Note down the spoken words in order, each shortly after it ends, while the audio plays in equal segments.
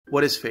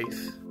What is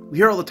faith? We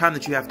hear all the time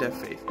that you have to have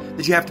faith,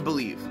 that you have to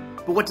believe.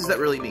 But what does that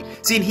really mean?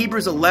 See, in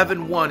Hebrews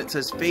 11:1, it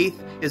says, faith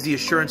is the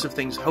assurance of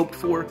things hoped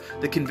for,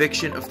 the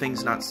conviction of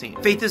things not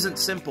seen. Faith isn't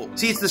simple.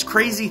 See, it's this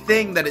crazy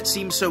thing that it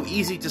seems so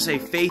easy to say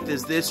faith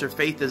is this or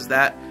faith is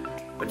that,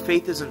 but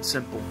faith isn't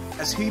simple.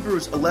 As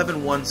Hebrews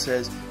 11:1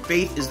 says,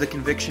 faith is the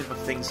conviction of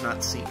things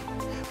not seen.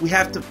 We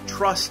have to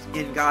trust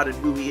in God and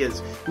who He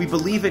is. We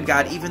believe in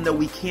God even though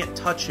we can't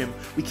touch Him,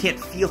 we can't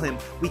feel Him,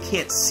 we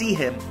can't see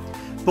Him.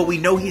 But we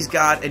know He's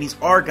God and He's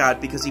our God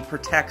because He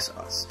protects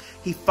us.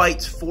 He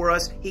fights for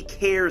us. He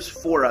cares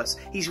for us.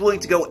 He's willing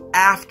to go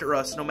after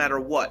us no matter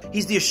what.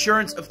 He's the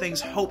assurance of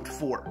things hoped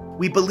for.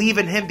 We believe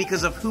in Him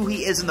because of who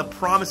He is and the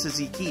promises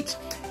He keeps.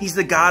 He's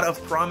the God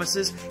of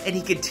promises, and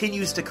He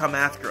continues to come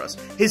after us.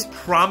 His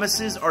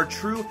promises are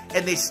true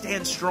and they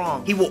stand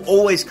strong. He will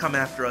always come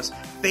after us.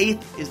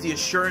 Faith is the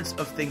assurance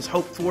of things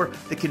hoped for,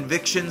 the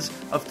convictions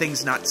of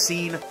things not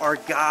seen. Our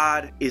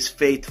God is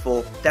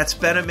faithful. That's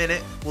been a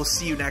minute. We'll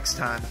see you next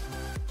time.